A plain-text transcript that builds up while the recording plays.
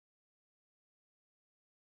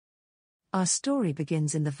Our story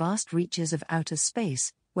begins in the vast reaches of outer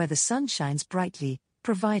space, where the sun shines brightly,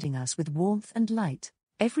 providing us with warmth and light.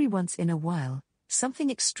 Every once in a while, something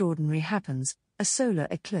extraordinary happens, a solar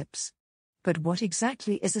eclipse. But what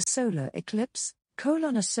exactly is a solar eclipse?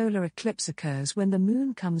 A solar eclipse occurs when the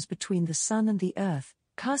moon comes between the sun and the earth,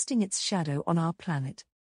 casting its shadow on our planet.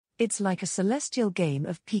 It's like a celestial game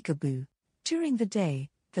of peekaboo. During the day,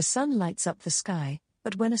 the sun lights up the sky,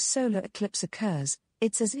 but when a solar eclipse occurs,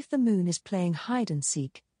 it's as if the moon is playing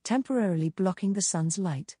hide-and-seek, temporarily blocking the sun's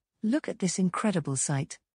light. Look at this incredible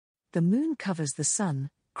sight. The moon covers the sun,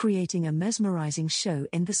 creating a mesmerizing show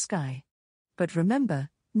in the sky. But remember,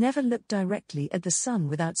 never look directly at the sun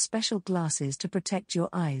without special glasses to protect your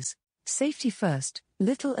eyes. Safety first,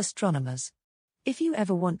 little astronomers. If you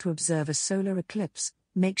ever want to observe a solar eclipse,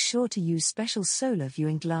 make sure to use special solar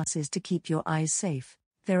viewing glasses to keep your eyes safe.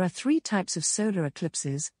 There are 3 types of solar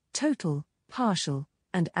eclipses: total, partial,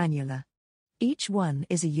 and annular. Each one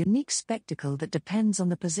is a unique spectacle that depends on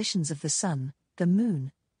the positions of the sun, the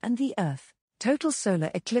moon, and the earth. Total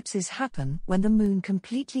solar eclipses happen when the moon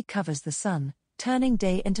completely covers the sun, turning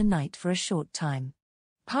day into night for a short time.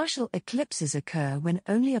 Partial eclipses occur when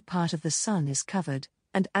only a part of the sun is covered,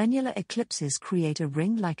 and annular eclipses create a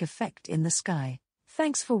ring-like effect in the sky.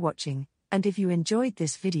 Thanks for watching, and if you enjoyed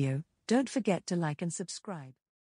this video, don't forget to like and subscribe.